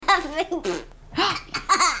What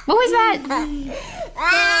was that?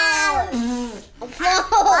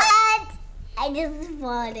 What? I just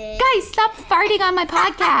farted. Guys, stop farting on my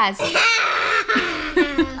podcast.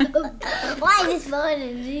 Why I just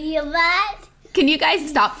farted? Did you hear that? Can you guys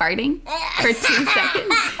stop farting for 2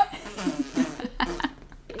 seconds?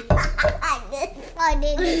 I just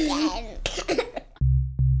farted again.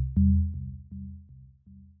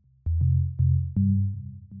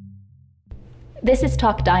 This is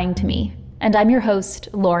Talk Dying to Me, and I'm your host,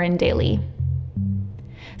 Lauren Daly.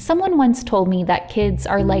 Someone once told me that kids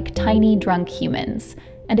are like tiny drunk humans,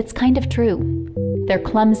 and it's kind of true. They're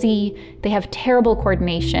clumsy, they have terrible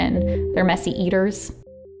coordination, they're messy eaters.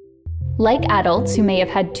 Like adults who may have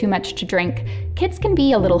had too much to drink, kids can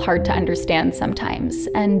be a little hard to understand sometimes,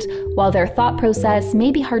 and while their thought process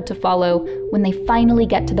may be hard to follow, when they finally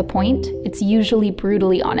get to the point, it's usually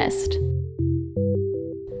brutally honest.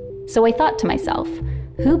 So I thought to myself,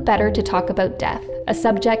 who better to talk about death, a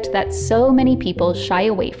subject that so many people shy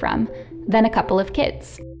away from, than a couple of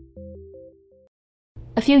kids?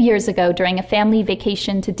 A few years ago, during a family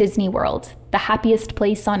vacation to Disney World, the happiest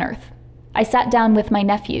place on earth, I sat down with my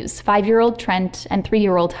nephews, 5-year-old Trent and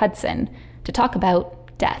 3-year-old Hudson, to talk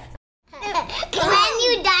about death. When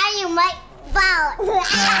you die, you might fall. When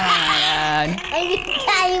you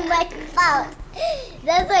die, you might fall.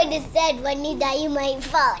 That's what it said. When you die, you might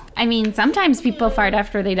fall. I mean, sometimes people fart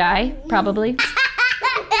after they die, probably.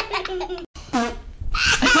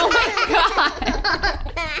 Oh my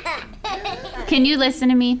God. Can you listen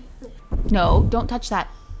to me? No, don't touch that.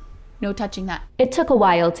 No touching that. It took a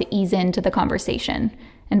while to ease into the conversation,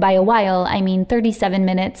 and by a while, I mean 37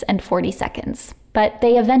 minutes and 40 seconds. But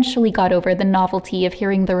they eventually got over the novelty of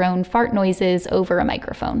hearing their own fart noises over a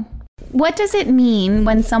microphone. What does it mean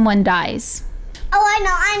when someone dies? Oh, I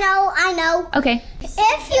know. Okay.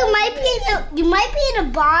 If you might be in a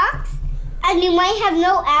box, and you might have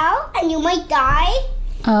no air, and you might die,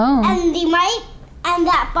 Oh. and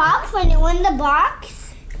that box, when you're in the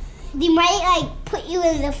box, they might put you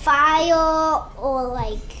in the fire, or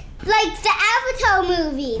like the Avatar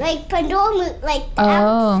movie, like Pandora movie,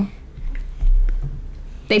 Oh.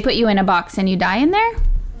 They put you in a box and you die in there?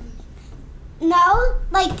 No,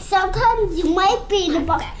 sometimes you might be in the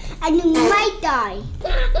box and you might die.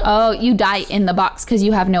 Oh, you die in the box because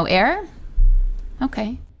you have no air?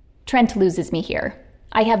 Okay. Trent loses me here.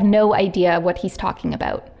 I have no idea what he's talking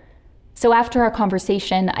about. So after our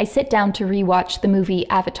conversation, I sit down to rewatch the movie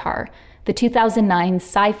Avatar, the 2009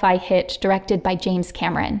 sci-fi hit directed by James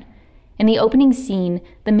Cameron. In the opening scene,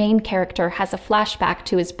 the main character has a flashback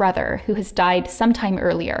to his brother, who has died sometime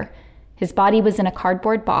earlier. His body was in a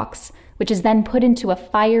cardboard box, which is then put into a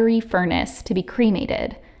fiery furnace to be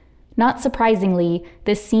cremated. Not surprisingly,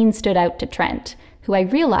 this scene stood out to Trent, who I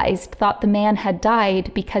realized thought the man had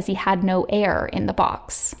died because he had no air in the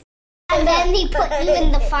box. And then they put you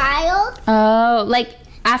in the fire. Oh, like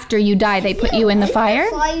after you die, they put you in the fire?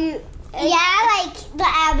 Yeah, like the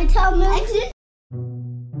Avatar movie.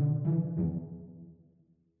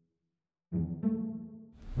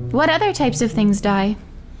 What other types of things die?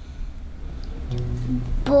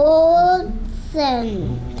 Birds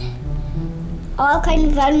and all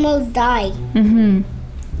kinds of animals die. Mm-hmm.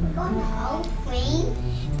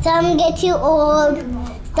 Some get too old,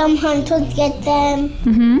 some hunters get them.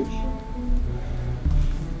 Mm-hmm.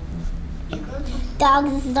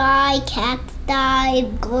 Dogs die, cats die,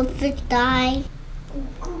 goldfish die.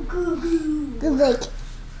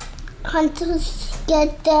 Hunters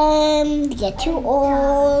get them, they get too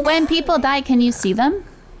old. When people die, can you see them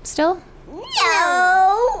still?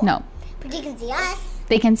 No. No. But you can see us.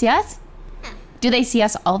 They can see us? Yeah. Do they see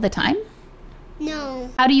us all the time? No.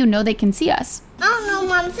 How do you know they can see us? I don't know,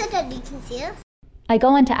 Mom said that they can see us. I go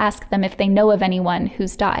on to ask them if they know of anyone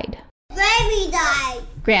who's died. Grammy died.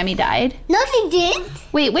 Grammy died? No, she didn't.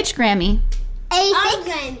 Wait, which Grammy? 86.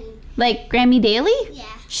 Grammy. Like Grammy Daly? Yeah.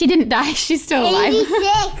 She didn't die, she's still alive.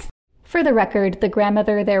 86. For the record, the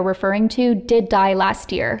grandmother they're referring to did die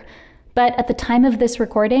last year, but at the time of this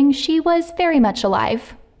recording, she was very much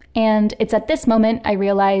alive. And it's at this moment I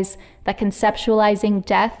realize that conceptualizing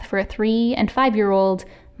death for a 3- and 5-year-old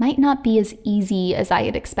might not be as easy as I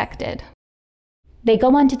had expected. They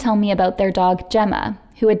go on to tell me about their dog Gemma,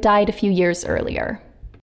 who had died a few years earlier.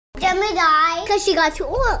 Gemma died because she got too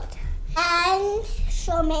old. And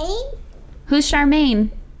Charmaine, Who's Charmaine?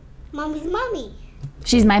 Mommy's mommy.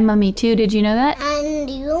 She's my mummy too, did you know that? And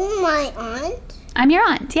you're my aunt. I'm your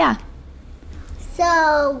aunt, yeah.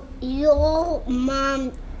 So your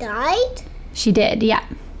mom died? She did, yeah.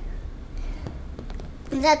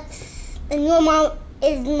 And your mom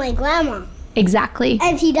is my grandma. Exactly.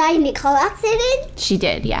 And she died in a car accident? She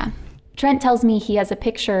did, yeah. Trent tells me he has a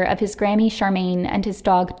picture of his Grammy Charmaine and his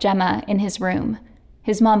dog Gemma in his room.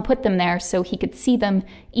 His mom put them there so he could see them,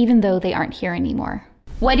 even though they aren't here anymore.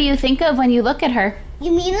 What do you think of when you look at her?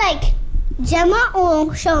 You mean like Gemma or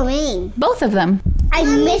Charmaine? Both of them. I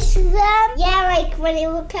miss them. Yeah, like when I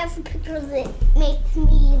look at the pictures, it makes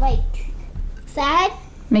me like sad.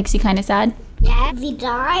 Makes you kind of sad? Yeah. They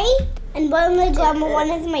die, and one of my grandma, one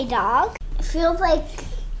is my dog. It feels like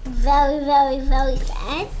very, very, very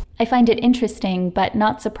sad. I find it interesting, but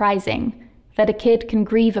not surprising, that a kid can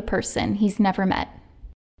grieve a person he's never met.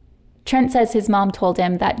 Trent says his mom told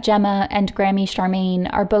him that Gemma and Grammy Charmaine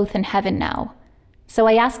are both in heaven now. So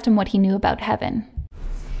I asked him what he knew about heaven.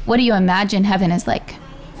 What do you imagine heaven is like?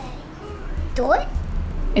 Dirt?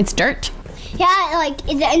 It's dirt. Yeah, like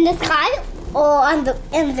is it in the sky or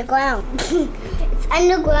in the ground? It's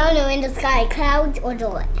underground or in the sky, clouds or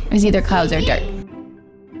dirt. It's either clouds or dirt.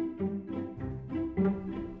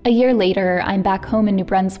 A year later, I'm back home in New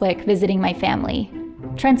Brunswick visiting my family.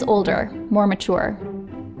 Trent's older, more mature.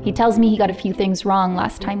 He tells me he got a few things wrong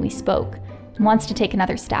last time we spoke and wants to take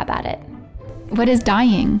another stab at it. What is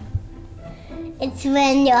dying? It's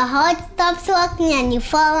when your heart stops working and you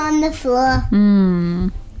fall on the floor.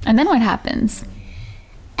 And then what happens?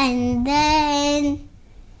 And then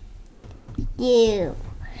your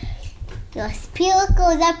spirit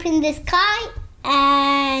goes up in the sky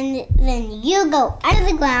and then you go out of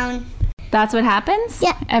the ground. That's what happens?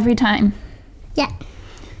 Yeah. Every time. Yeah.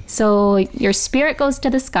 So your spirit goes to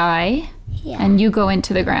the sky Yeah. and you go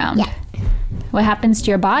into the ground. Yeah. What happens to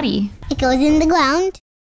your body? It goes in the ground.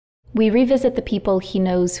 We revisit the people he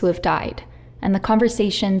knows who have died, and the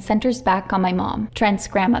conversation centers back on my mom, Trent's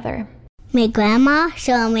grandmother. My grandma,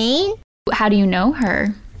 Charmaine, How do you know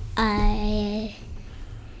her?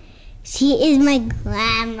 she is my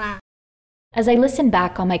grandma. As I listen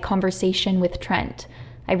back on my conversation with Trent,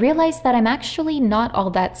 I realize that I'm actually not all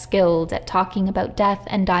that skilled at talking about death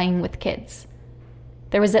and dying with kids.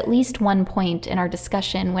 There was at least one point in our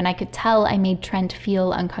discussion when I could tell I made Trent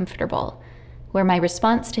feel uncomfortable, where my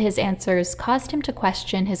response to his answers caused him to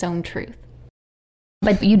question his own truth.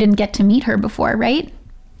 But you didn't get to meet her before, right?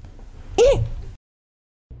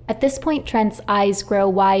 At this point, Trent's eyes grow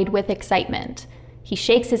wide with excitement. He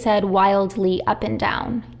shakes his head wildly up and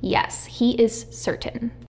down. Yes, he is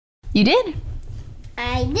certain. You did?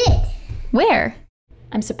 I did. Where?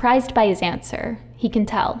 I'm surprised by his answer. He can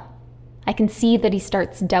tell. I can see that he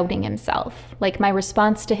starts doubting himself, like my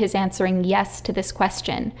response to his answering yes to this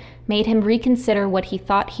question made him reconsider what he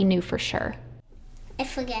thought he knew for sure. I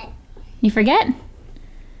forget. You forget?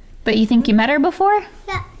 But you think you met her before?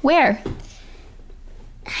 Yeah. Where?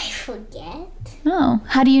 I forget. Oh,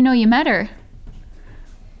 how do you know you met her?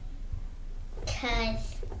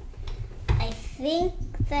 Because I think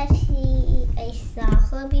that I saw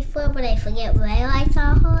her before, but I forget where I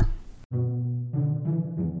saw her.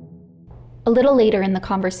 A little later in the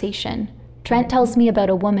conversation, Trent tells me about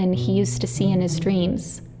a woman he used to see in his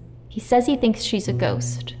dreams. He says he thinks she's a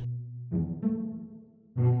ghost.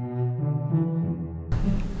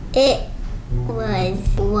 It was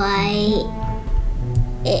white.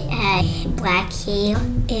 It had black hair.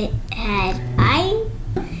 It had eyes,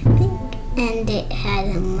 I think, and it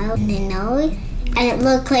had a mouth and a nose. And it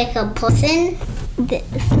looked like a person.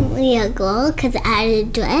 Definitely a girl because it had a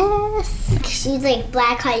dress. She's like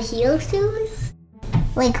black high heel shoes.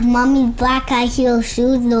 Like mommy's black high heel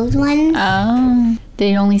shoes, those ones. Oh,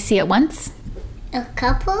 did you only see it once? A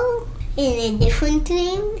couple in a different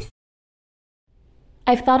dreams.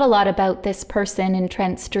 I've thought a lot about this person in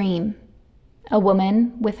Trent's dream. A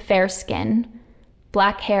woman with fair skin,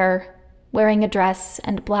 black hair, wearing a dress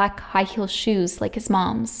and black high heel shoes like his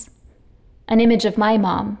mom's. An image of my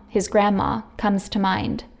mom, his grandma, comes to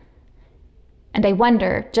mind. And I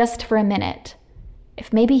wonder, just for a minute,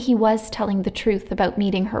 if maybe he was telling the truth about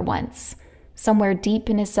meeting her once, somewhere deep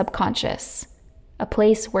in his subconscious, a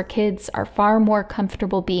place where kids are far more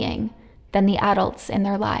comfortable being than the adults in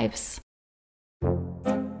their lives.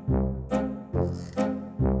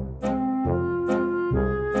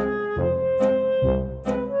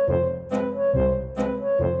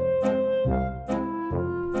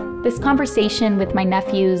 This conversation with my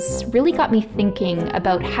nephews really got me thinking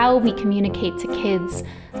about how we communicate to kids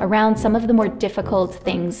around some of the more difficult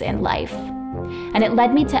things in life. And it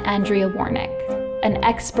led me to Andrea Warnick, an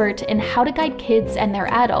expert in how to guide kids and their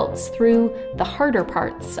adults through the harder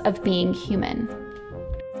parts of being human.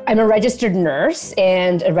 I'm a registered nurse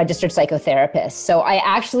and a registered psychotherapist. So I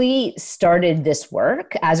actually started this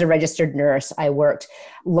work as a registered nurse. I worked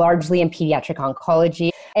largely in pediatric oncology.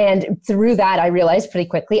 And through that, I realized pretty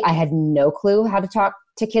quickly I had no clue how to talk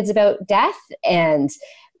to kids about death. And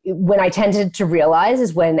when I tended to realize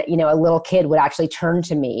is when, a little kid would actually turn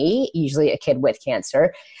to me, usually a kid with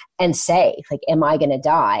cancer, and say, like, am I going to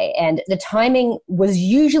die? And the timing was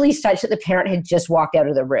usually such that the parent had just walked out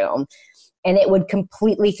of the room, and it would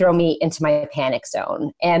completely throw me into my panic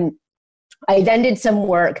zone. And I then did some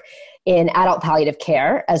work in adult palliative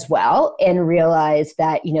care as well, and realized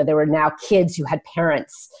that, there were now kids who had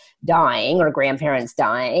parents dying or grandparents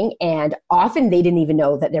dying, and often they didn't even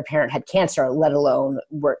know that their parent had cancer, let alone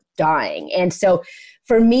were dying. And so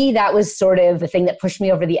for me, that was sort of the thing that pushed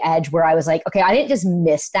me over the edge, where I was like, okay, I didn't just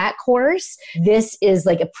miss that course. This is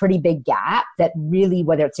like a pretty big gap that really,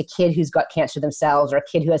 whether it's a kid who's got cancer themselves or a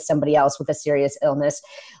kid who has somebody else with a serious illness,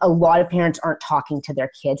 a lot of parents aren't talking to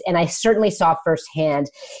their kids. And I certainly saw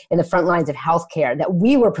firsthand in the front lines of healthcare that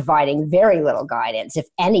we were providing very little guidance, if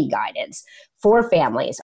any guidance, for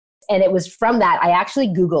families. And it was from that, I actually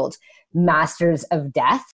Googled Masters of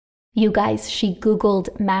Death. You guys, she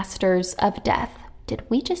Googled Masters of Death. Did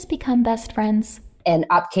we just become best friends? And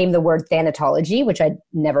up came the word thanatology, which I'd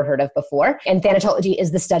never heard of before. And thanatology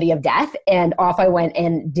is the study of death. And off I went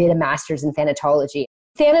and did a master's in thanatology.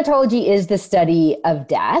 Thanatology is the study of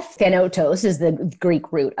death. Thanatos is the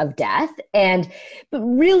Greek root of death. But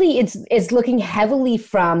really it's looking heavily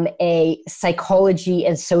from a psychology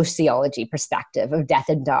and sociology perspective of death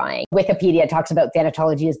and dying. Wikipedia talks about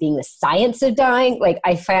thanatology as being the science of dying. Like,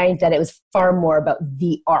 I find that it was far more about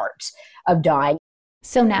the art of dying.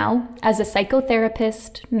 So now, as a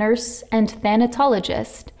psychotherapist, nurse, and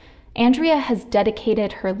thanatologist, Andrea has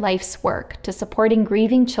dedicated her life's work to supporting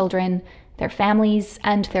grieving children, their families,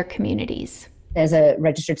 and their communities. As a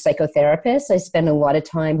registered psychotherapist, I spend a lot of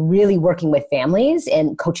time really working with families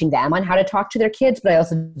and coaching them on how to talk to their kids, but I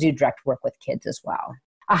also do direct work with kids as well.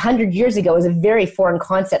 100 years ago, it was a very foreign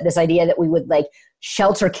concept, this idea that we would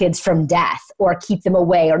shelter kids from death or keep them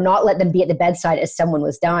away or not let them be at the bedside as someone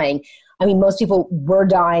was dying. I mean, most people were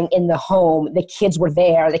dying in the home. The kids were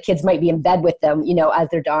there. The kids might be in bed with them, as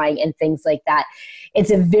they're dying and things like that.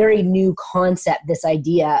 It's a very new concept, this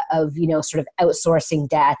idea of, sort of outsourcing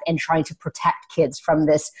death and trying to protect kids from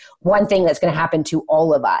this one thing that's going to happen to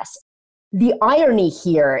all of us. The irony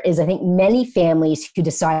here is I think many families who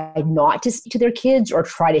decide not to speak to their kids or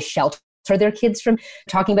try to shelter their kids from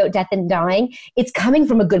talking about death and dying, it's coming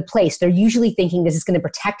from a good place. They're usually thinking this is going to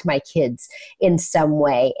protect my kids in some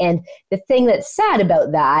way. And the thing that's sad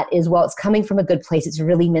about that is, while it's coming from a good place, it's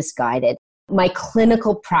really misguided. My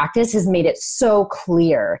clinical practice has made it so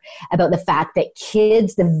clear about the fact that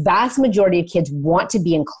kids, the vast majority of kids, want to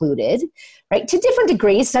be included, right? To different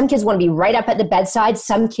degrees. Some kids want to be right up at the bedside.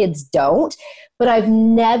 Some kids don't. But I've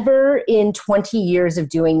never in 20 years of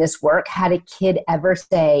doing this work had a kid ever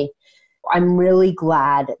say, I'm really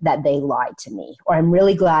glad that they lied to me, or I'm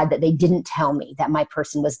really glad that they didn't tell me that my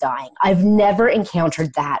person was dying. I've never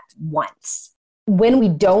encountered that once. When we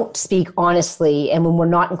don't speak honestly and when we're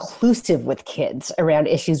not inclusive with kids around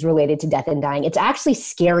issues related to death and dying, it's actually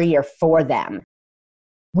scarier for them.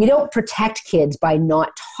 We don't protect kids by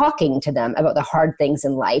not talking to them about the hard things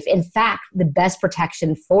in life. In fact, the best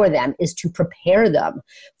protection for them is to prepare them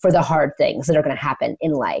for the hard things that are going to happen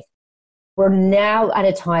in life. We're now at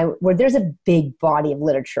a time where there's a big body of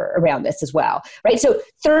literature around this as well, right? So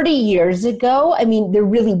 30 years ago, there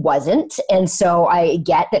really wasn't. And so I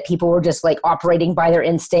get that people were just operating by their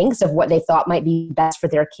instincts of what they thought might be best for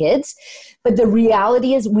their kids. But the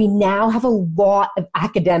reality is we now have a lot of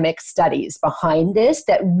academic studies behind this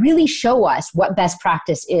that really show us what best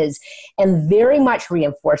practice is, and very much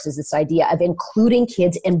reinforces this idea of including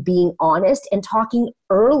kids and being honest and talking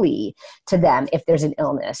early to them if there's an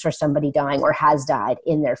illness or somebody dying or has died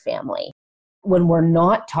in their family. When we're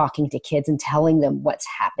not talking to kids and telling them what's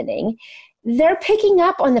happening, they're picking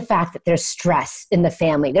up on the fact that there's stress in the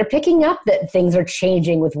family. They're picking up that things are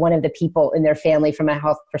changing with one of the people in their family from a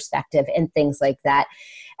health perspective and things like that.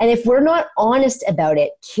 And if we're not honest about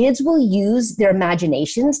it, kids will use their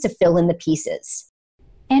imaginations to fill in the pieces.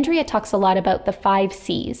 Andrea talks a lot about the 5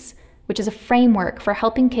 C's, which is a framework for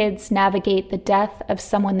helping kids navigate the death of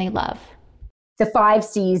someone they love. The 5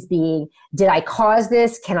 C's being, did I cause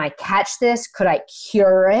this? Can I catch this? Could I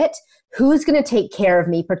cure it? Who's going to take care of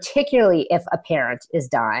me, particularly if a parent is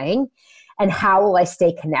dying? And how will I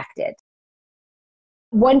stay connected?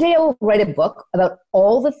 One day I will write a book about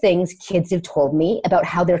all the things kids have told me about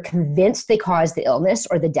how they're convinced they caused the illness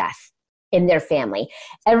or the death. in their family.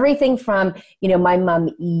 Everything from, my mom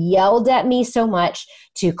yelled at me so much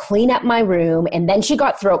to clean up my room, and then she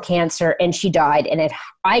got throat cancer and she died. And if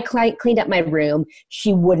I cleaned up my room,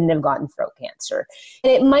 she wouldn't have gotten throat cancer.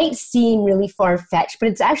 And it might seem really far-fetched, but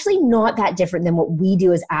it's actually not that different than what we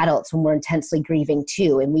do as adults when we're intensely grieving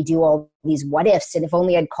too. And we do all these what ifs. And if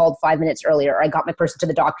only I'd called 5 minutes earlier, or I got my person to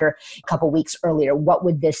the doctor a couple weeks earlier, what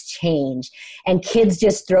would this change? And kids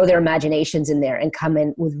just throw their imaginations in there and come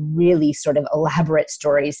in with really sort of elaborate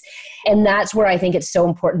stories. And that's where I think it's so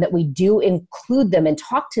important that we do include them and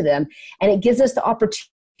talk to them. And it gives us the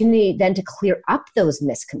opportunity then to clear up those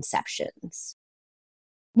misconceptions.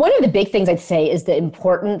 One of the big things I'd say is the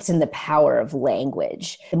importance and the power of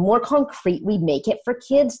language. The more concrete we make it for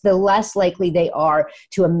kids, the less likely they are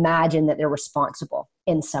to imagine that they're responsible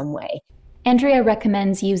in some way. Andrea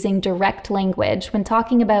recommends using direct language when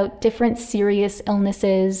talking about different serious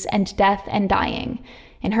illnesses and death and dying.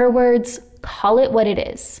 In her words, call it what it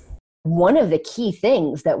is. One of the key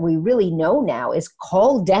things that we really know now is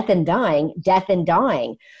call death and dying, death and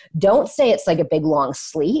dying. Don't say it's like a big long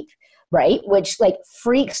sleep, right? Which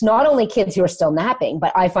freaks not only kids who are still napping,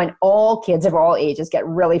 but I find all kids of all ages get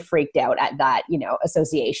really freaked out at that,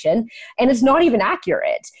 association. And it's not even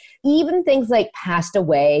accurate. Even things like passed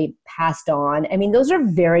away, passed on, those are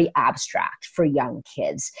very abstract for young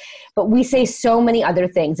kids. But we say so many other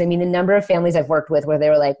things. The number of families I've worked with where they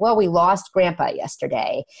were like, well, we lost grandpa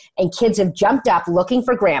yesterday. And kids have jumped up looking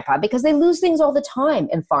for grandpa because they lose things all the time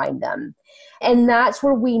and find them. And that's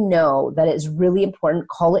where we know that it's really important.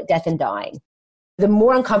 Call it death and dying. The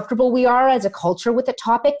more uncomfortable we are as a culture with the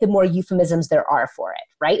topic, the more euphemisms there are for it,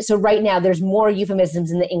 right? So right now, there's more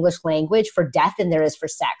euphemisms in the English language for death than there is for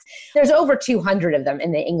sex. There's over 200 of them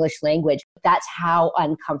in the English language. That's how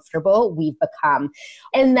uncomfortable we've become.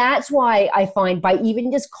 And that's why I find by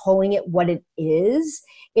even just calling it what it is,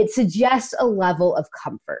 it suggests a level of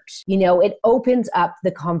comfort. It opens up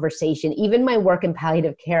the conversation. Even my work in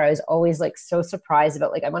palliative care, I was always so surprised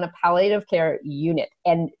about I'm on a palliative care unit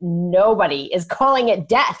and nobody is calling it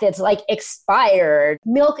death. It's expired.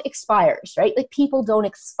 Milk expires, right? People don't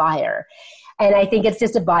expire. And I think it's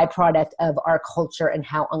just a byproduct of our culture and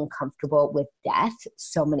how uncomfortable with death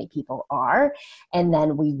so many people are. And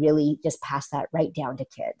then we really just pass that right down to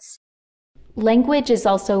kids. Language is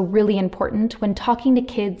also really important when talking to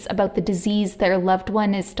kids about the disease their loved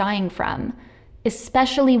one is dying from,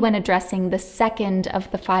 especially when addressing the second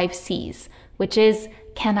of the 5 C's, which is,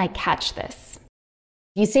 can I catch this?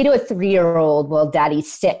 You say to a 3-year-old, well,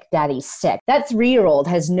 daddy's sick, daddy's sick. That 3-year-old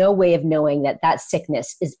has no way of knowing that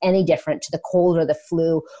sickness is any different to the cold or the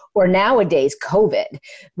flu or nowadays COVID,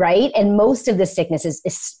 right? And most of the sicknesses,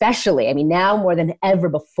 especially, now more than ever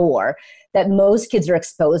before, that most kids are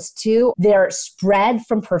exposed to, they're spread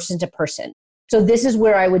from person to person. So this is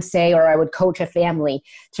where I would say, or I would coach a family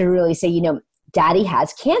to really say, daddy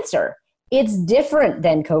has cancer. It's different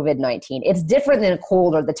than COVID-19. It's different than a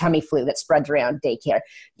cold or the tummy flu that spreads around daycare.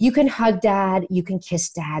 You can hug dad, you can kiss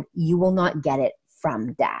dad, you will not get it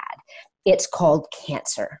from dad. It's called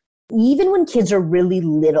cancer. Even when kids are really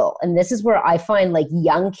little, and this is where I find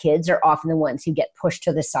young kids are often the ones who get pushed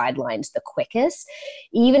to the sidelines the quickest.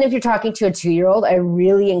 Even if you're talking to a 2-year-old, I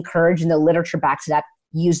really encourage, and the literature backs it up,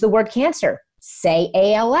 use the word cancer. Say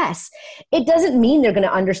ALS. It doesn't mean they're going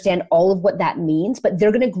to understand all of what that means, but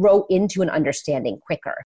they're going to grow into an understanding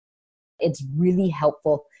quicker. It's really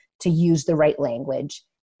helpful to use the right language.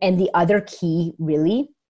 And the other key,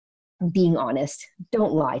 really, being honest.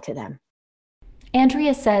 Don't lie to them.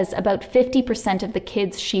 Andrea says about 50% of the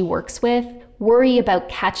kids she works with worry about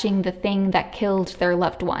catching the thing that killed their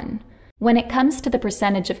loved one. When it comes to the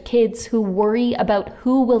percentage of kids who worry about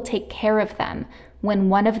who will take care of them when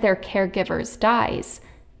one of their caregivers dies,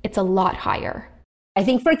 it's a lot higher. I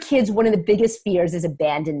think for kids, one of the biggest fears is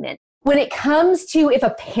abandonment. When it comes to if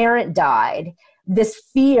a parent died, this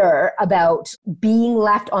fear about being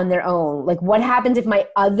left on their own, what happens if my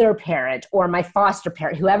other parent or my foster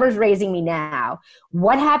parent, whoever's raising me now,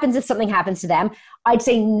 what happens if something happens to them? I'd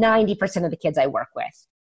say 90% of the kids I work with,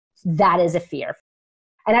 that is a fear.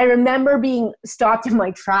 And I remember being stopped in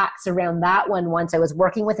my tracks around that one once. I was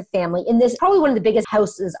working with a family in this, probably one of the biggest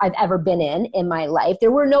houses I've ever been in my life.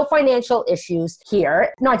 There were no financial issues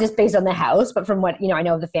here, not just based on the house, but from what, I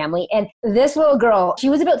know of the family. And this little girl,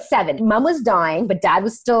 she was about 7. Mom was dying, but dad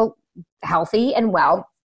was still healthy and well.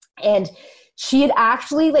 And she had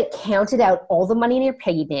actually counted out all the money in her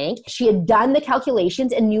piggy bank. She had done the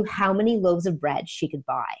calculations and knew how many loaves of bread she could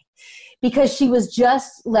buy. because she was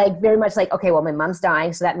just like very much like, okay, well, my mom's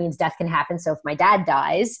dying, so that means death can happen. So if my dad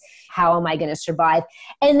dies, how am I going to survive?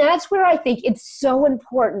 And that's where I think it's so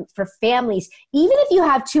important for families, even if you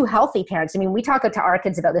have two healthy parents. I mean, we talk to our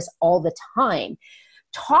kids about this all the time.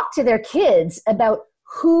 Talk to their kids about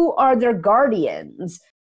who are their guardians.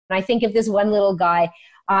 And I think of this one little guy,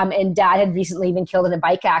 and dad had recently been killed in a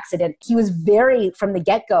bike accident. He was very, from the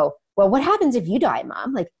get-go, well, what happens if you die,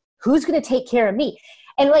 Mom? Like, who's going to take care of me?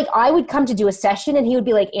 And like, I would come to do a session and he would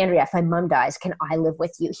be like, Andrea, if my mom dies, can I live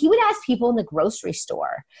with you? He would ask people in the grocery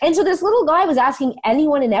store. And so this little guy was asking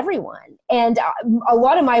anyone and everyone. And a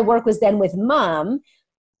lot of my work was then with Mom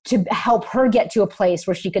to help her get to a place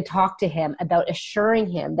where she could talk to him about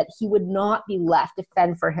assuring him that he would not be left to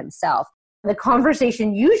fend for himself. The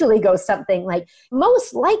conversation usually goes something like,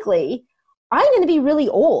 most likely, I'm going to be really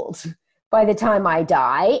old by the time I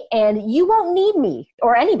die, and you won't need me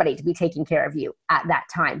or anybody to be taking care of you at that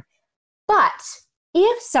time. But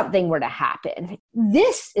if something were to happen,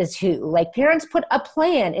 this is who. Like, parents put a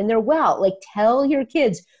plan in their will. Like, tell your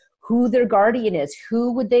kids who their guardian is,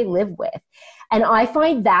 who would they live with. And I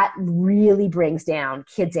find that really brings down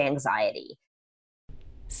kids' anxiety.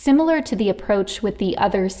 Similar to the approach with the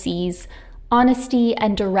other C's, honesty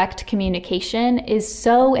and direct communication is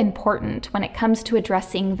so important when it comes to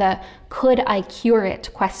addressing the "could I cure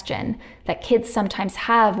it" question that kids sometimes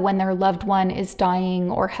have when their loved one is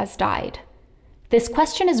dying or has died. This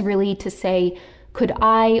question is really to say, could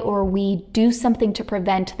I or we do something to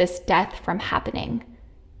prevent this death from happening?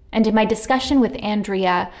 And in my discussion with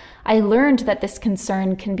Andrea, I learned that this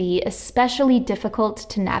concern can be especially difficult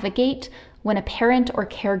to navigate when a parent or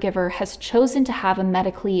caregiver has chosen to have a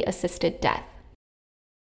medically assisted death.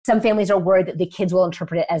 Some families are worried that the kids will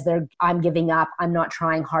interpret it as I'm giving up, I'm not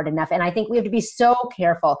trying hard enough. And I think we have to be so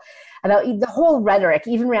careful about the whole rhetoric,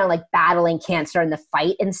 even around like battling cancer and the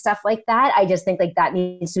fight and stuff like that. I just think like that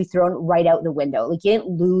needs to be thrown right out the window. Like, you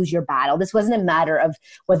didn't lose your battle. This wasn't a matter of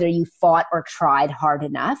whether you fought or tried hard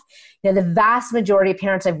enough. You know, the vast majority of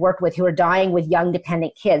parents I've worked with who are dying with young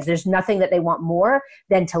dependent kids, there's nothing that they want more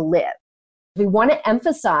than to live. We want to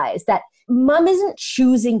emphasize that Mom isn't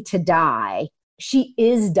choosing to die. She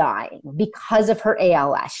is dying because of her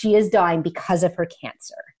ALS. She is dying because of her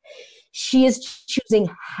cancer. She is choosing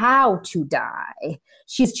how to die.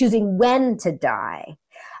 She's choosing when to die.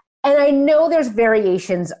 And I know there's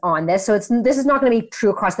variations on this, so this is not going to be true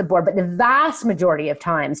across the board, but the vast majority of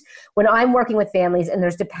times when I'm working with families and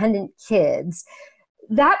there's dependent kids,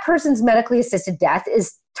 that person's medically assisted death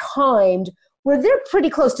is timed where they're pretty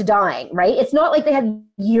close to dying, right? It's not like they have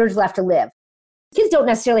years left to live. Kids don't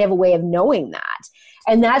necessarily have a way of knowing that.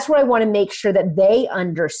 And that's where I want to make sure that they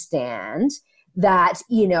understand that,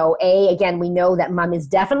 you know, again, we know that Mom is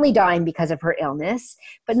definitely dying because of her illness,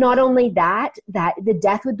 but not only that the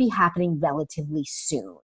death would be happening relatively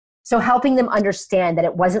soon. So helping them understand that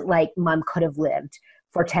it wasn't like Mom could have lived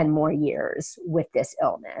for 10 more years with this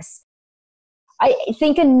illness. I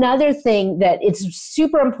think another thing that it's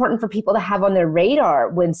super important for people to have on their radar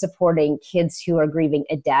when supporting kids who are grieving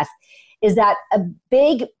a death is that a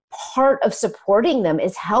big part of supporting them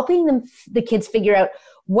is helping them, the kids, figure out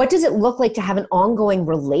what does it look like to have an ongoing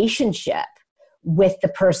relationship with the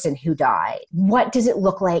person who died? What does it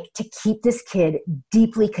look like to keep this kid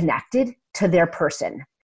deeply connected to their person?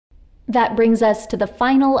 That brings us to the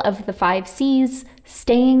final of the 5 C's,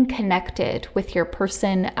 staying connected with your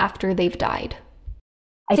person after they've died.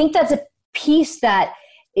 I think that's a piece that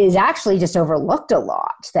is actually just overlooked a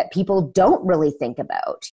lot, that people don't really think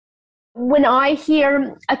about. When I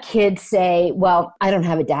hear a kid say, well, I don't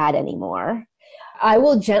have a dad anymore, I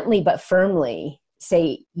will gently but firmly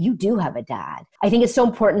say, you do have a dad. I think it's so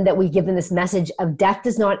important that we give them this message of death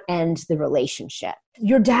does not end the relationship.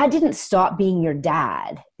 Your dad didn't stop being your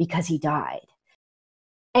dad because he died.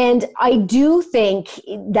 And I do think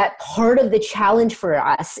that part of the challenge for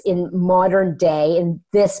us in modern day, in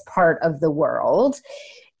this part of the world,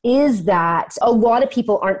 is that a lot of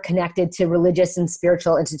people aren't connected to religious and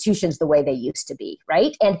spiritual institutions the way they used to be,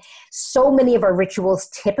 right? And so many of our rituals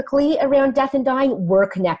typically around death and dying were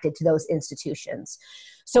connected to those institutions.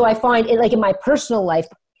 So I find it, like in my personal life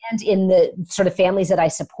and in the sort of families that I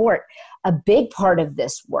support, a big part of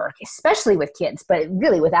this work, especially with kids, but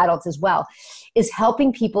really with adults as well, is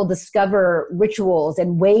helping people discover rituals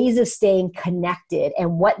and ways of staying connected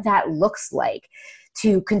and what that looks like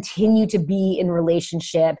to continue to be in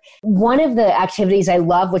relationship. One of the activities I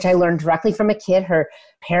love, which I learned directly from a kid, her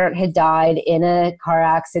parent had died in a car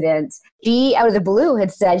accident. She, out of the blue, had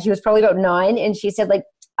said, she was probably about 9, and she said, like,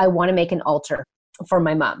 I want to make an altar for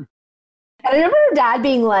my mom. And I remember her dad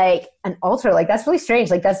being like, an altar, like, that's really strange.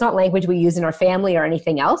 Like, that's not language we use in our family or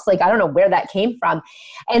anything else. Like, I don't know where that came from.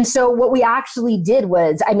 And so what we actually did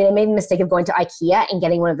was, I made the mistake of going to IKEA and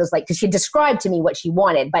getting one of those, like, because she described to me what she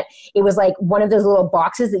wanted, but it was like one of those little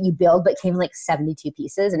boxes that you build, but came in like 72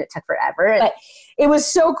 pieces and it took forever. But it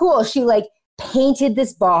was so cool. She like painted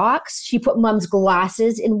this box. She put Mom's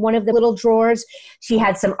glasses in one of the little drawers. She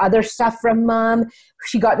had some other stuff from Mom.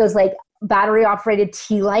 She got those like battery operated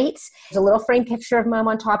tea lights. There's a little frame picture of Mom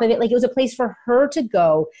on top of it. Like, it was a place for her to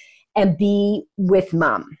go and be with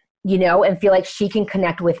Mom, you know, and feel like she can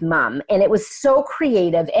connect with Mom. And it was so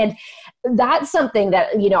creative. And that's something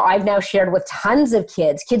that, you know, I've now shared with tons of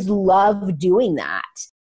kids. Kids love doing that.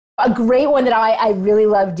 A great one that I really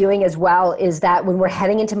love doing as well is that when we're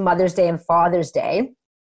heading into Mother's Day and Father's Day,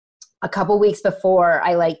 a couple weeks before,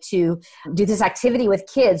 I like to do this activity with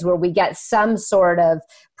kids where we get some sort of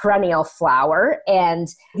perennial flower and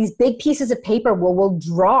these big pieces of paper where we'll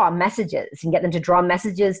draw messages and get them to draw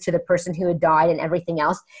messages to the person who had died and everything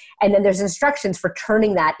else. And then there's instructions for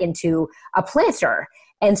turning that into a planter.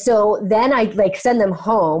 And so then I like send them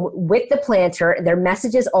home with the planter, their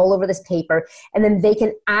messages all over this paper, and then they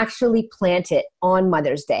can actually plant it on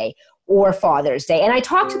Mother's Day or Father's Day. And I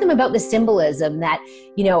talk to them about the symbolism that,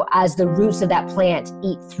 you know, as the roots of that plant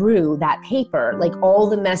eat through that paper, like all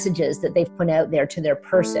the messages that they've put out there to their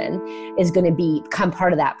person is going to become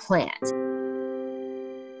part of that plant.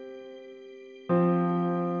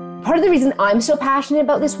 Part of the reason I'm so passionate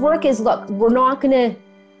about this work is, look, we're not going to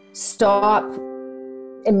stop,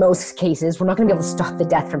 in most cases, we're not going to be able to stop the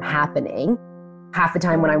death from happening. Half the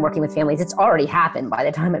time when I'm working with families, it's already happened by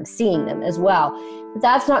the time I'm seeing them as well. But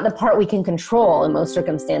that's not the part we can control in most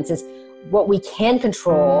circumstances. What we can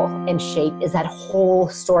control and shape is that whole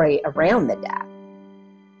story around the death.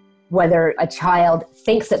 Whether a child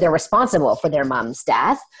thinks that they're responsible for their mom's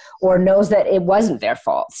death or knows that it wasn't their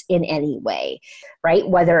fault in any way, right?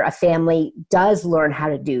 Whether a family does learn how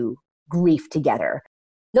to do grief together.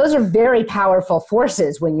 Those are very powerful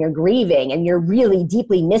forces when you're grieving and you're really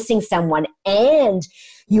deeply missing someone, and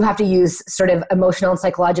you have to use sort of emotional and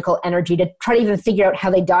psychological energy to try to even figure out how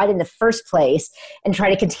they died in the first place and try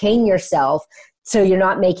to contain yourself so you're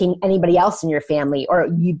not making anybody else in your family, or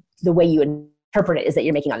the way you interpret it is that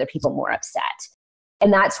you're making other people more upset.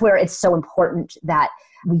 And that's where it's so important that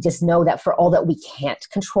we just know that for all that we can't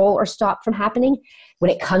control or stop from happening,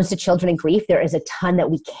 when it comes to children in grief, there is a ton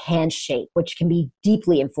that we can shape, which can be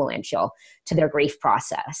deeply influential to their grief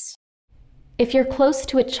process. If you're close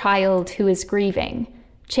to a child who is grieving,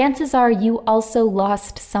 chances are you also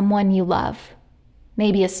lost someone you love.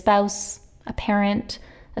 Maybe a spouse, a parent,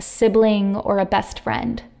 a sibling, or a best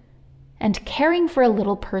friend. And caring for a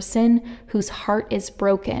little person whose heart is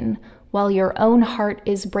broken while your own heart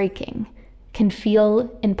is breaking can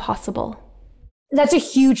feel impossible. That's a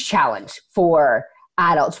huge challenge for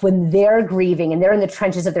adults when they're grieving and they're in the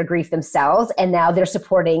trenches of their grief themselves, and now they're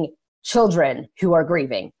supporting children who are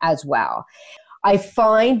grieving as well. I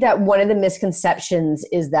find that one of the misconceptions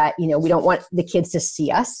is that, you know, we don't want the kids to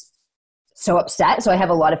see us so upset. So I have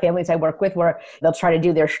a lot of families I work with where they'll try to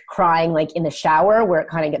do their crying like in the shower where it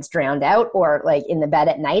kind of gets drowned out, or like in the bed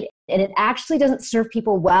at night. And it actually doesn't serve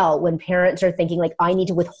people well when parents are thinking like, I need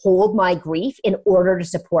to withhold my grief in order to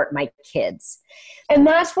support my kids. And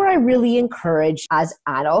that's where I really encourage as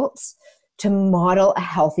adults to model a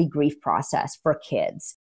healthy grief process for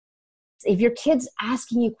kids. If your kid's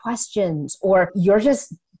asking you questions, or you're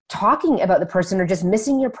just talking about the person or just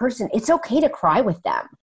missing your person, it's okay to cry with them.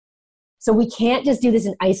 So we can't just do this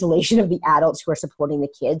in isolation of the adults who are supporting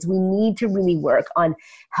the kids. We need to really work on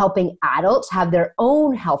helping adults have their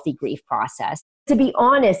own healthy grief process. To be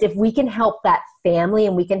honest, if we can help that family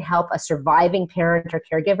and we can help a surviving parent or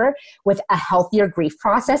caregiver with a healthier grief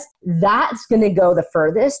process, that's going to go the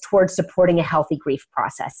furthest towards supporting a healthy grief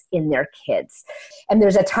process in their kids. And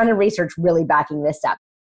there's a ton of research really backing this up.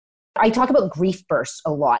 I talk about grief bursts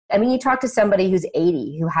a lot. I mean, you talk to somebody who's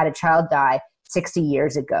 80 who had a child die 60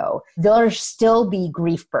 years ago, there'll still be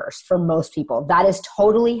grief bursts for most people. That is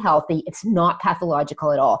totally healthy. It's not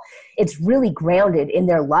pathological at all. It's really grounded in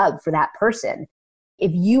their love for that person.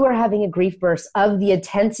 If you are having a grief burst of the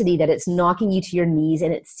intensity that it's knocking you to your knees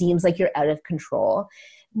and it seems like you're out of control,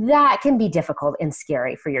 that can be difficult and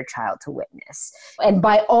scary for your child to witness. And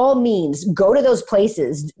by all means, go to those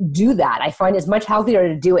places, do that. I find it's much healthier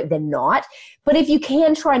to do it than not. But if you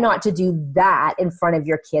can, try not to do that in front of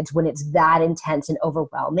your kids when it's that intense and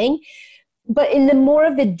overwhelming. But in the more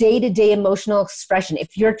of the day-to-day emotional expression,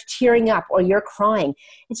 if you're tearing up or you're crying,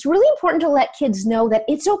 it's really important to let kids know that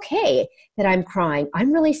it's okay that I'm crying.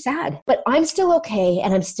 I'm really sad, but I'm still okay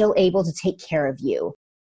and I'm still able to take care of you.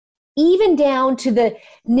 even down to the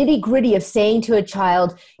nitty-gritty of saying to a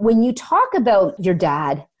child, when you talk about your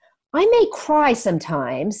dad, I may cry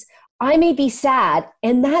sometimes, I may be sad,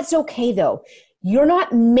 and that's okay though. You're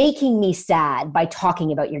not making me sad by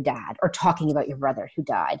talking about your dad or talking about your brother who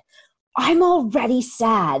died. I'm already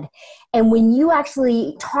sad. And when you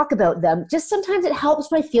actually talk about them, just sometimes it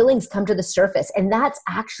helps my feelings come to the surface. And that's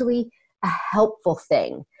actually a helpful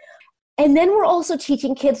thing. And then we're also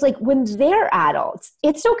teaching kids, like, when they're adults,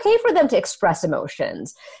 it's okay for them to express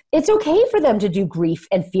emotions. It's okay for them to do grief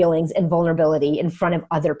and feelings and vulnerability in front of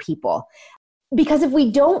other people. Because if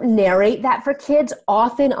we don't narrate that for kids,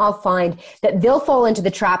 often I'll find that they'll fall into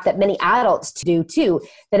the trap that many adults do too,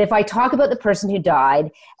 that if I talk about the person who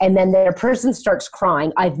died and then their person starts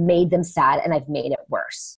crying, I've made them sad and I've made it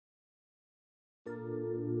worse.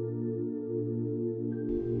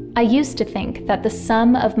 I used to think that the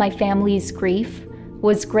sum of my family's grief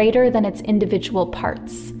was greater than its individual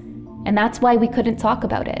parts, and that's why we couldn't talk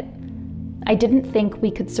about it. I didn't think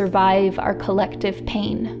we could survive our collective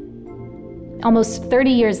pain. Almost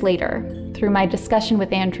 30 years later, through my discussion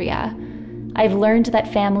with Andrea, I've learned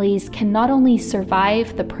that families can not only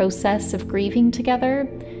survive the process of grieving together,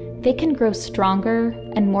 they can grow stronger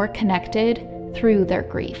and more connected through their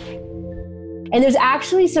grief. And there's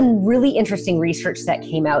actually some really interesting research that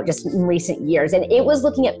came out just in recent years, and it was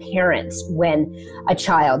looking at parents when a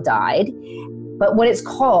child died. But what it's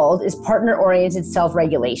called is partner-oriented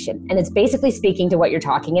self-regulation. And it's basically speaking to what you're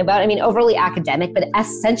talking about. I mean, overly academic, but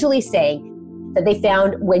essentially saying that they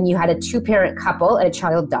found when you had a two-parent couple and a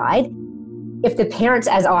child died, if the parents,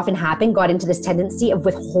 as often happened, got into this tendency of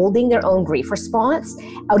withholding their own grief response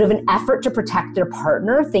out of an effort to protect their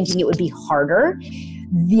partner, thinking it would be harder,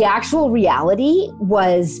 the actual reality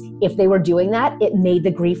was if they were doing that, it made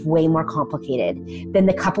the grief way more complicated than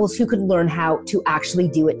the couples who could learn how to actually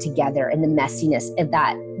do it together and the messiness of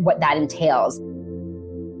that, what that entails.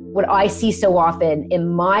 What I see so often in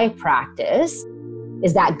my practice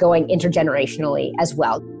is that going intergenerationally as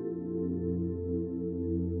well.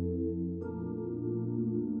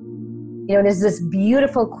 You know, there's this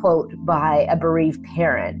beautiful quote by a bereaved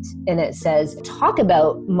parent, and it says, talk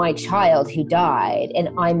about my child who died and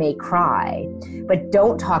I may cry, but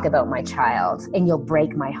don't talk about my child and you'll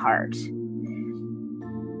break my heart.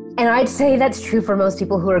 And I'd say that's true for most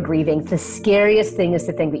people who are grieving. The scariest thing is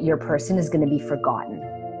to think that your person is going to be forgotten.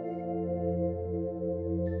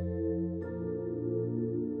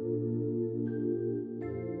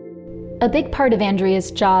 A big part of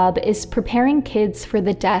Andrea's job is preparing kids for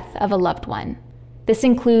the death of a loved one. This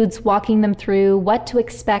includes walking them through what to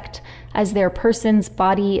expect as their person's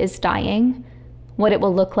body is dying, what it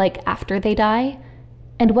will look like after they die,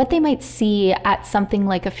 and what they might see at something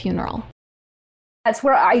like a funeral. That's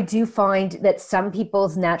where I do find that some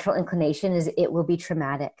people's natural inclination is it will be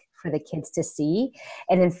traumatic for the kids to see.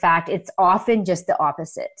 And in fact, it's often just the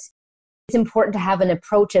opposite. It's important to have an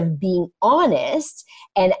approach of being honest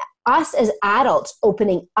and us as adults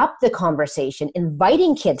opening up the conversation,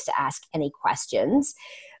 inviting kids to ask any questions,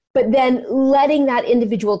 but then letting that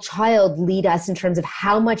individual child lead us in terms of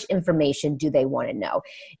how much information do they want to know.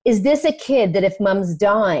 Is this a kid that if mom's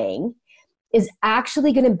dying is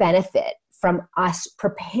actually going to benefit from us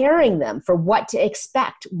preparing them for what to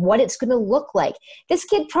expect, what it's going to look like? This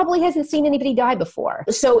kid probably hasn't seen anybody die before.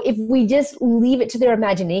 So if we just leave it to their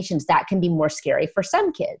imaginations, that can be more scary for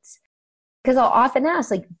some kids. Because I'll often ask,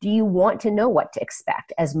 like, do you want to know what to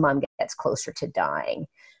expect as mom gets closer to dying?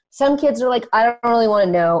 Some kids are like, I don't really want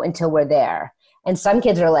to know until we're there. And some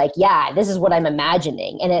kids are like, yeah, this is what I'm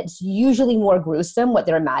imagining. And it's usually more gruesome what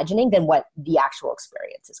they're imagining than what the actual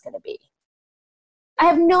experience is going to be. I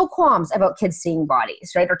have no qualms about kids seeing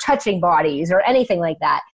bodies, right? Or touching bodies or anything like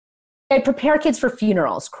that. I prepare kids for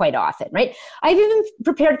funerals quite often, right? I've even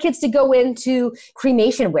prepared kids to go into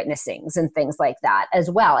cremation witnessings and things like that as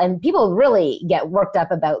well. And people really get worked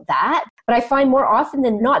up about that. But I find more often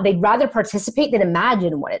than not, they'd rather participate than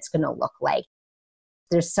imagine what it's going to look like.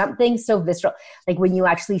 There's something so visceral, like when you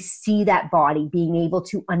actually see that body, being able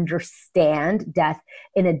to understand death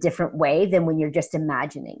in a different way than when you're just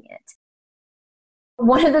imagining it.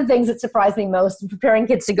 One of the things that surprised me most in preparing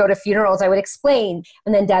kids to go to funerals, I would explain,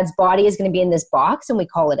 and then dad's body is going to be in this box and we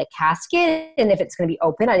call it a casket. And if it's going to be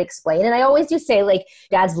open, I'd explain. And I always do say, like,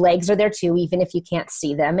 dad's legs are there too, even if you can't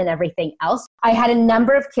see them and everything else. I had a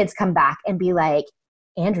number of kids come back and be like,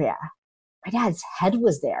 Andrea, my dad's head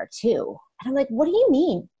was there too. And I'm like, what do you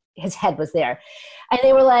mean his head was there? And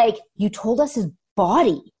they were like, you told us his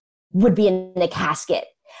body would be in the casket.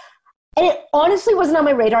 And it honestly wasn't on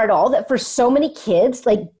my radar at all that for so many kids,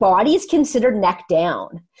 like, body's considered neck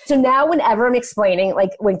down. So now whenever I'm explaining, like,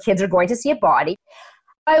 when kids are going to see a body,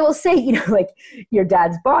 I will say, like your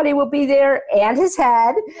dad's body will be there and his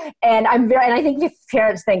head. And and I think if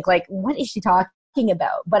parents think like, what is she talking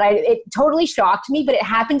about? But it totally shocked me, but it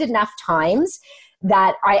happened enough times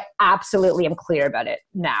that I absolutely am clear about it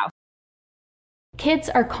now. Kids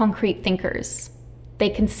are concrete thinkers. They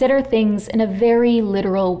consider things in a very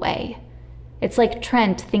literal way. It's like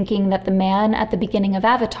Trent thinking that the man at the beginning of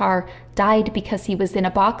Avatar died because he was in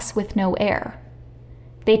a box with no air.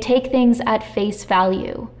 They take things at face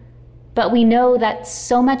value, but we know that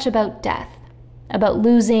so much about death, about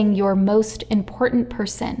losing your most important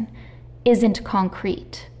person, isn't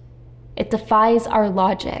concrete. It defies our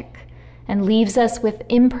logic and leaves us with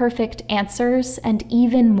imperfect answers and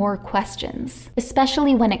even more questions,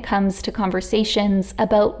 especially when it comes to conversations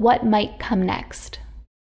about what might come next.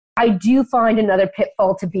 I do find another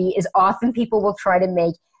pitfall to be is often people will try to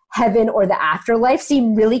make heaven or the afterlife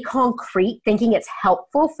seem really concrete, thinking it's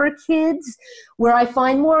helpful for kids, where I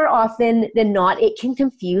find more often than not, it can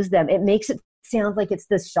confuse them. It makes it sound like it's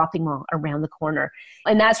this shopping mall around the corner.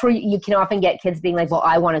 And that's where you can often get kids being like, well,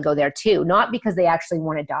 I want to go there too. Not because they actually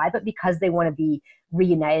want to die, but because they want to be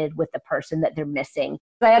reunited with the person that they're missing.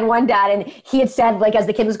 I had one dad and he had said, like, as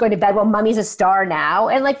the kid was going to bed, well, mommy's a star now.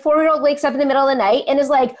 And like 4-year-old wakes up in the middle of the night and is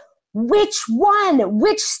like, which one?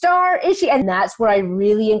 Which star is she? And that's where I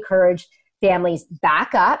really encourage families,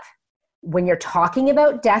 back up. When you're talking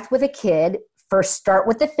about death with a kid, first start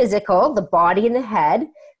with the physical, the body and the head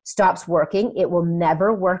stops working. It will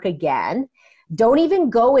never work again. Don't even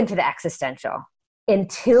go into the existential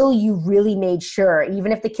until you really made sure,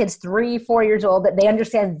 even if the kid's 3-4 years old, that they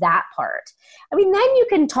understand that part. I mean, then you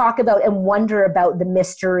can talk about and wonder about the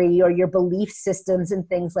mystery or your belief systems and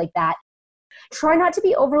things like that. Try not to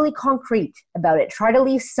be overly concrete about it. Try to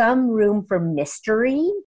leave some room for mystery.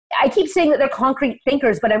 I keep saying that they're concrete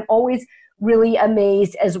thinkers, but I'm always really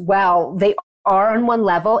amazed as well. They are on one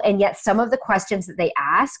level, and yet some of the questions that they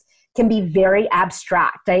ask can be very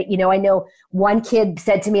abstract. I know one kid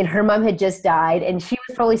said to me, and her mom had just died, and she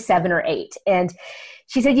was probably 7 or 8. And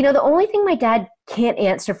she said, the only thing my dad can't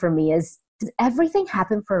answer for me is, does everything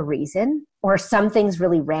happen for a reason, or are some things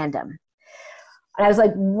really random? And I was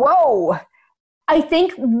like, whoa. I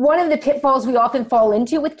think one of the pitfalls we often fall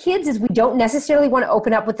into with kids is we don't necessarily want to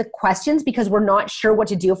open up with the questions because we're not sure what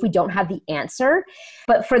to do if we don't have the answer.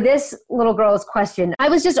 But for this little girl's question, I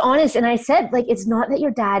was just honest and I said, like, it's not that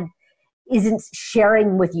your dad isn't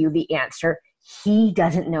sharing with you the answer. He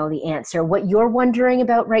doesn't know the answer. What you're wondering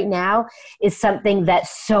about right now is something that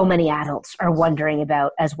so many adults are wondering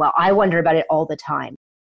about as well. I wonder about it all the time.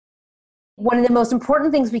 One of the most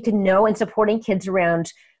important things we can know in supporting kids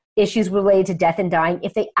around issues related to death and dying,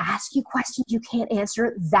 if they ask you questions you can't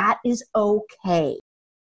answer, that is okay.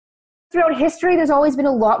 Throughout history, there's always been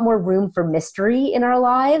a lot more room for mystery in our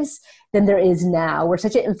lives than there is now. We're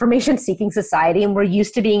such an information-seeking society, and we're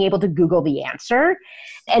used to being able to Google the answer,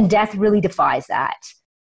 and death really defies that.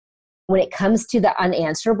 When it comes to the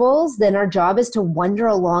unanswerables, then our job is to wonder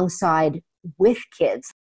alongside with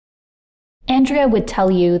kids. Andrea would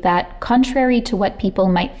tell you that, contrary to what people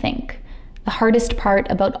might think, the hardest part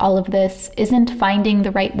about all of this isn't finding the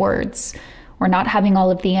right words, or not having all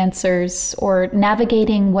of the answers, or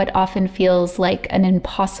navigating what often feels like an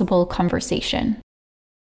impossible conversation.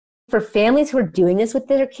 For families who are doing this with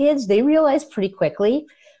their kids, they realize pretty quickly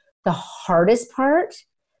the hardest part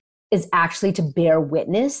is actually to bear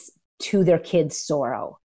witness to their kids'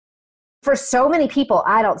 sorrow. For so many people,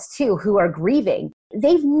 adults too, who are grieving,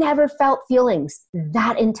 they've never felt feelings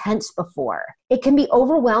that intense before. It can be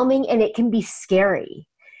overwhelming and it can be scary.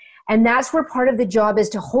 And that's where part of the job is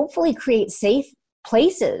to hopefully create safe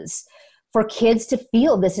places for kids to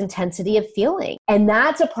feel this intensity of feeling. And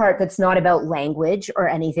that's a part that's not about language or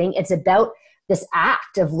anything. It's about this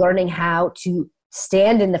act of learning how to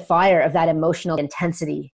stand in the fire of that emotional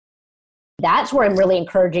intensity. That's where I'm really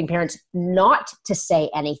encouraging parents not to say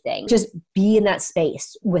anything. Just be in that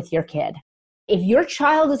space with your kid. If your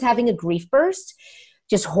child is having a grief burst,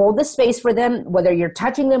 just hold the space for them, whether you're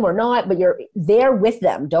touching them or not, but you're there with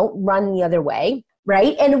them. Don't run the other way,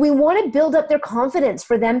 right? And we want to build up their confidence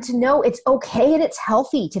for them to know it's okay and it's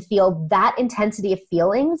healthy to feel that intensity of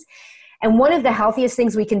feelings. And one of the healthiest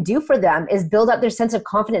things we can do for them is build up their sense of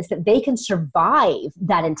confidence that they can survive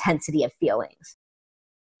that intensity of feelings.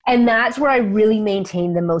 And that's where I really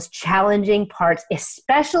maintain the most challenging parts,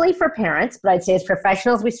 especially for parents, but I'd say as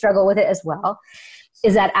professionals, we struggle with it as well,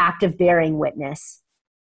 is that act of bearing witness.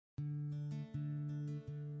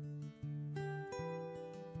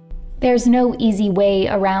 There's no easy way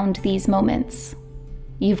around these moments.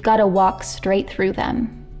 You've got to walk straight through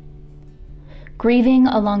them. Grieving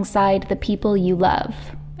alongside the people you love,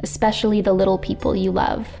 especially the little people you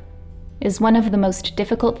love, is one of the most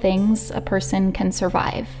difficult things a person can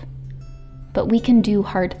survive. But we can do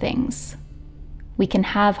hard things. We can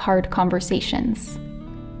have hard conversations.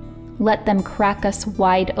 Let them crack us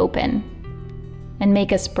wide open and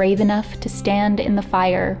make us brave enough to stand in the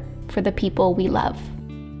fire for the people we love.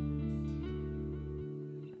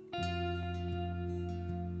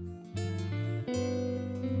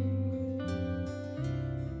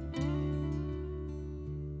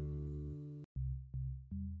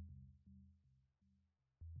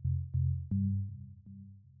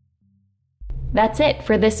 That's it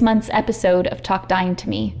for this month's episode of Talk Dying to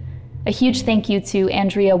Me. A huge thank you to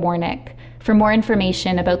Andrea Warnick. For more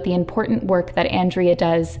information about the important work that Andrea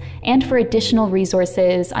does, and for additional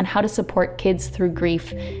resources on how to support kids through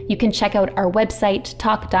grief, you can check out our website,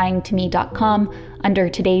 talkdyingtome.com, under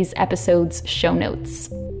today's episode's show notes.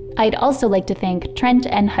 I'd also like to thank Trent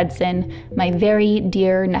and Hudson, my very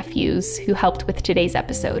dear nephews, who helped with today's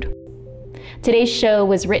episode. Today's show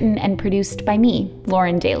was written and produced by me,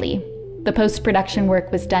 Lauren Daly. The post-production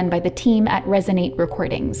work was done by the team at Resonate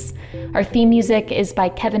Recordings. Our theme music is by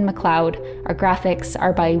Kevin MacLeod. Our graphics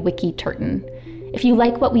are by Wiki Turton. If you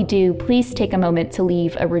like what we do, please take a moment to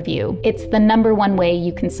leave a review. It's the #1 way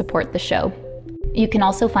you can support the show. You can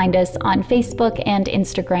also find us on Facebook and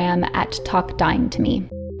Instagram at Talk Dying to Me.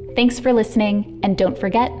 Thanks for listening, and don't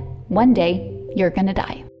forget, one day you're gonna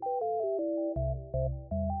die.